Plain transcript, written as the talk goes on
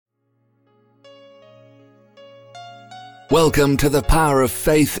Welcome to the power of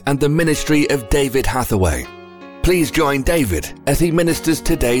faith and the ministry of David Hathaway. Please join David as he ministers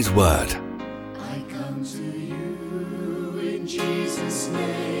today's word. I come to you in Jesus'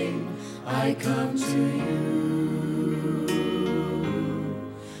 name. I come to you.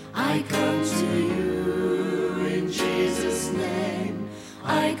 I come to you in Jesus' name.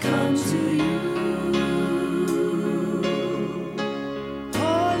 I come to you.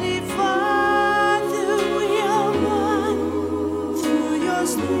 Holy Father, we are one through your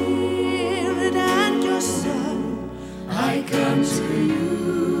Spirit and your Son. I come to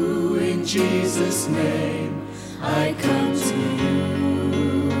you in Jesus' name. I come to you.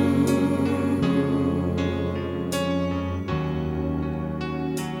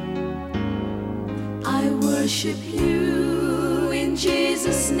 I worship you in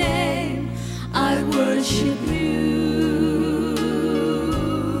Jesus' name. I worship you.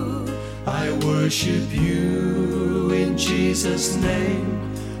 I worship you in Jesus' name.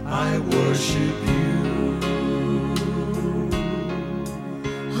 I worship you.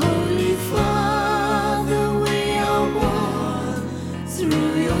 Holy Father, we are one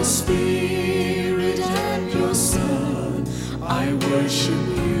through your Spirit and your Son. I worship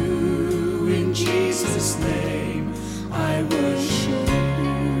you in Jesus' name. I worship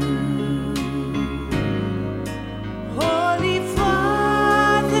you. Holy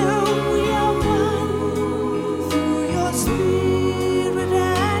Father, we are one through your Spirit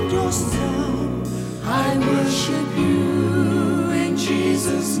and your Son. I worship you in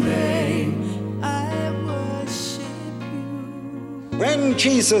Jesus' name. I worship you. When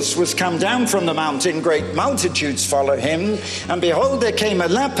Jesus was come down from the mountain, great multitudes followed him. And behold, there came a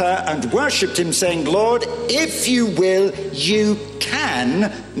leper and worshipped him, saying, Lord, if you will, you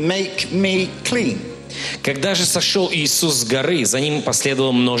can make me clean. Когда же сошел Иисус с горы, за ним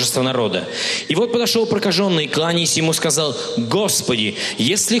последовало множество народа. И вот подошел прокаженный, и, кланяясь ему, сказал: «Господи,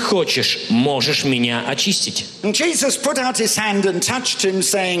 если хочешь, можешь меня очистить». And Jesus put out his hand and touched him,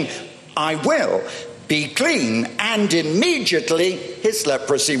 saying, I will be clean. And immediately his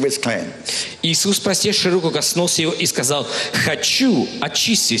leprosy was cleansed. Иисус, простерший руку, коснулся его и сказал: «Хочу,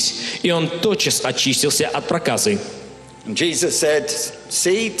 очистись». И он тотчас очистился от проказы. And Jesus said,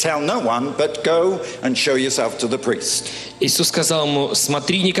 see, tell no one, but go and show yourself to the priest. Иисус сказал ему: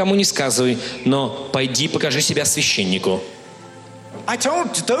 «Смотри, никому не сказывай, но пойди покажи себя священнику». I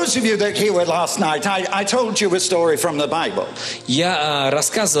told those of you that here were last night, I told you a story from the Bible. Я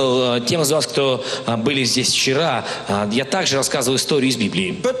рассказывал тем из вас, кто были здесь вчера, я также рассказывал историю из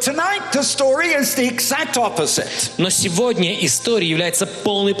Библии. But tonight the story is the exact opposite. Но сегодня история является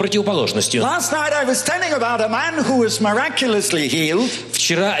полной противоположностью. Last night I was telling about a man who was miraculously healed.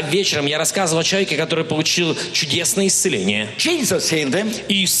 Вчера вечером я рассказывал о человеке, который получил чудесное исцеление. Jesus healed him.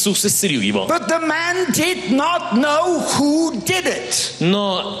 Иисус исцелил его. But the man did not know who did it.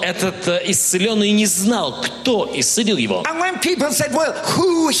 Но этот исцеленный не знал, кто исцелил его. And when people said, well,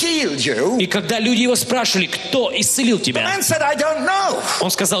 who healed you? И когда люди его спрашивали, кто исцелил The тебя, man said, I don't know. он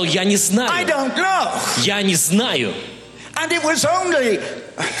сказал: «Я не I знаю, don't know. я не знаю». And it was only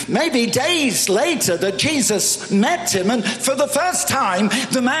maybe days later that Jesus met him, and for the first time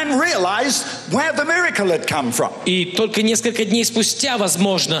the man realized where the miracle had come from. И только несколько дней спустя,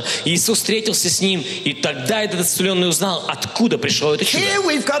 возможно, Иисус встретился с ним, и тогда этот исцеленный узнал, откуда пришло это чудо. Here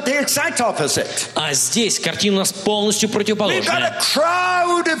we've got the exact opposite. А здесь картина у нас полностью We've got противоположная. a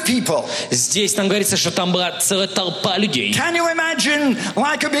crowd of people. Здесь нам говорится, что там была целая толпа людей. Can you imagine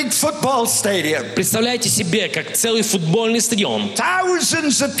like a big football stadium? Представляете себе, как целый футбольный стадион.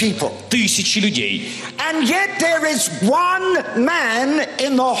 Thousands of people. Тысячи людей. And yet there is one man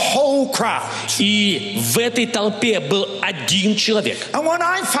in the whole crowd. И в этой толпе был один человек. And what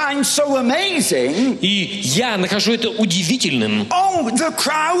I find so amazing, И я нахожу это удивительным. oh, the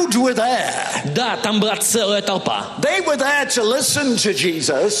crowd were there. Да, там была целая толпа. They were there to listen to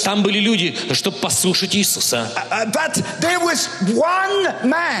Jesus. Там были люди, чтобы послушать Иисуса. But there was one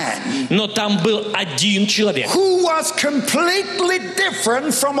man Но там был один человек, who was completely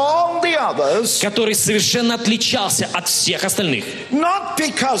different from all the others, который совершенно отличался от всех остальных. not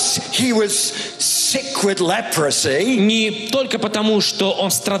because he was sick with leprosy, Не только потому, что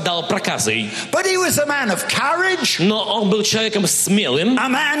он страдал проказой, but he was a man of courage, но он был человеком смелым, a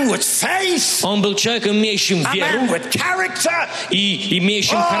man with faith, он был человеком, имеющим a man веру with character. и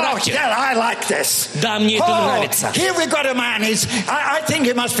имеющим Oh, характер. yeah, I like this. Да, мне это Oh, нравится. here we got a man. I think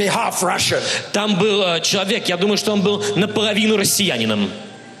he must be half Russian. Там был человек, я думаю, что он был наполовину россиянином.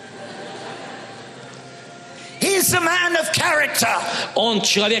 He's a man of character. Он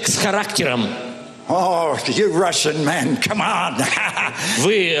человек с характером. Oh, you Russian men, come on.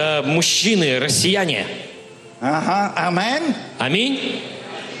 Вы, мужчины, россияне. Amen? Аминь.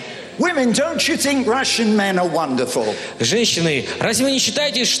 Women, don't you think Russian men are wonderful? Женщины, разве вы не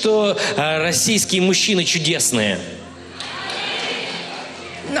считаете, что российские мужчины чудесные?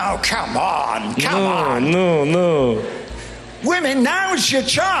 No, come on, come on. Ну. Women, now's your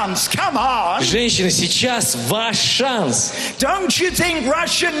chance, come on. Женщины, сейчас ваш шанс. Don't you think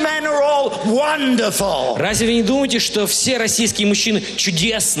Russian men are all wonderful? Разве вы не думаете, что все российские мужчины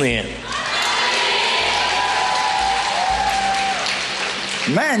чудесные?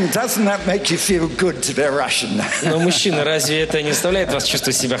 Men, doesn't that make you feel good to be Russian? Но, мужчины, разве это не заставляет вас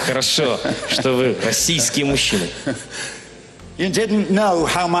чувствовать себя хорошо, что вы российские мужчины? You didn't know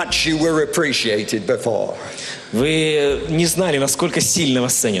how much you were appreciated before. Вы не знали, насколько сильно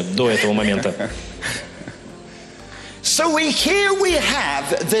вас ценят до этого момента. So here we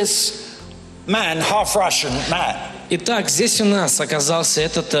have this man, half Russian man. Итак, здесь у нас оказался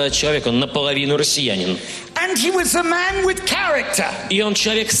этот человек, он наполовину россиянин. And he was a man with character. И он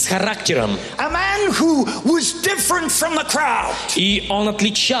человек с характером. A man who was different from the crowd. И он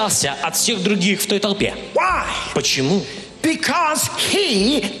отличался от всех других в той толпе. Why? Почему? Because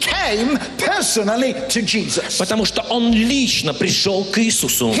he came personally to Jesus. Потому что он лично пришел к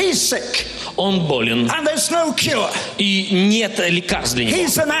Иисусу. He's sick. Он болен. And there's no cure. И нет лекарств для него.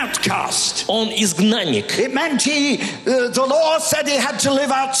 He's an outcast. Он изгнанник. It meant the law said he had to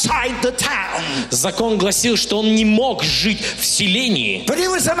live outside the town. Закон гласил, что он не мог жить в селении. But he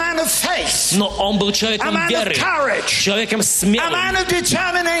was a man of faith. Но он был человеком веры. Человеком A смелым. man of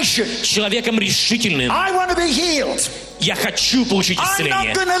determination. Человеком решительным. I want to be healed. Я хочу получить I'm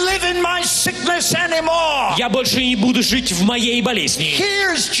исцеление. not going to live in my sickness anymore. Я больше не буду жить в моей болезни.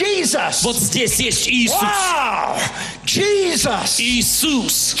 Here's Jesus. Вот здесь есть Иисус. Wow. Jesus.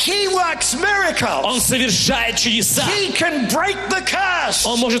 Иисус. He works miracles. Он совершает чудеса. He can break the curse.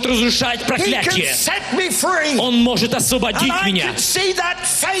 Он может разрушать He can проклятие. set me free. Он может освободить And I меня. can see that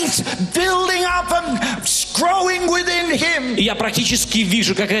faith building up and growing within him. И я практически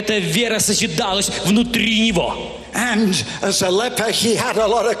вижу, как эта вера созидалась внутри него. And as a leper, he had a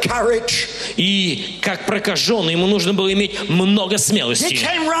lot of courage. И как прокаженный, ему нужно было иметь много He смелости.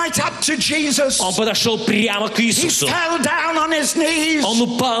 came right up to Jesus. Он подошел прямо к He Иисусу. fell down on his knees. Он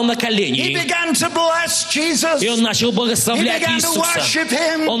упал на He колени. began to bless Jesus. И он начал He благословлять began to Иисуса. worship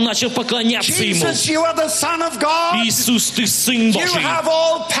him. Он начал поклоняться Ему. Jesus, you are the Son of God. Иисус, Ты Сын You Божий. have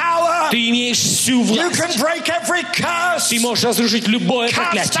all power. Ты имеешь всю You can власть. break every curse. Ты можешь разрушить любое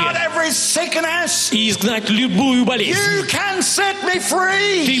Cast out проклятие every sickness. и изгнать любую болезнь. You can set me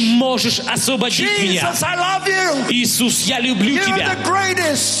free. Ты можешь освободить меня. Jesus, I love you. Иисус, я люблю You're Тебя. the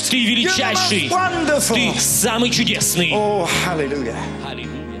greatest. Ты You're the величайший. most wonderful. Ты самый чудесный. Oh, hallelujah.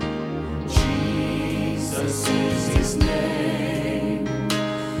 Аллилуйя. Jesus is his name.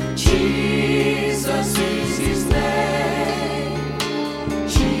 Jesus is his name.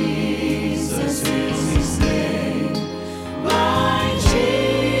 Jesus is his name. My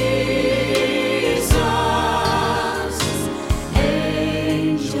Jesus.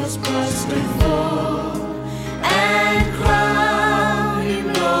 Angels burst before and crown him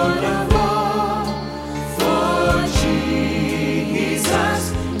Lord of all. For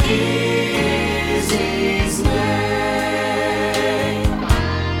Jesus is his name.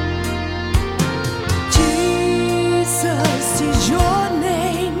 Jesus is your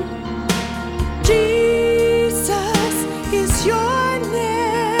name. Jesus is your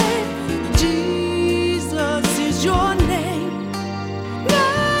name. Jesus is your name.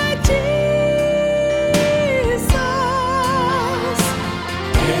 My Jesus.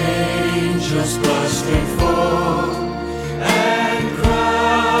 Angels burst before and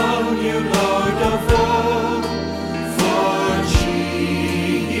crown you Lord of all. For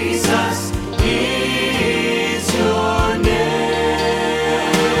Jesus is your name.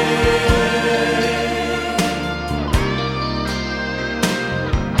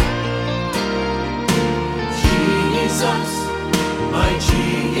 Jesus, my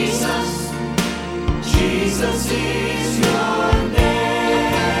Jesus, Jesus is your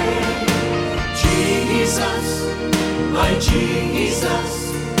name. Jesus, my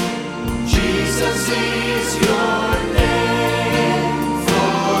Jesus, Jesus is your name.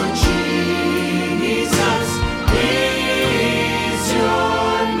 For Jesus is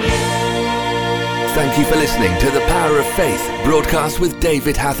your name. Thank you for listening to The Power of Faith, broadcast with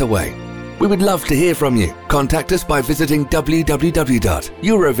David Hathaway. We would love to hear from you. Contact us by visiting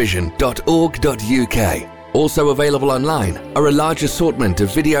www.eurovision.org.uk. Also available online are a large assortment of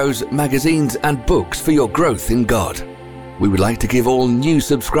videos, magazines and books for your growth in God. We would like to give all new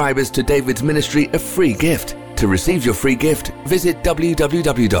subscribers to David's ministry a free gift. To receive your free gift, visit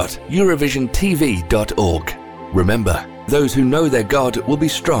www.eurovisiontv.org. Remember, those who know their God will be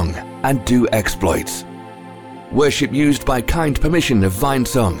strong and do exploits. Worship used by kind permission of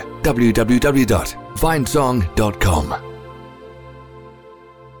Vinesong, www.vinesong.com.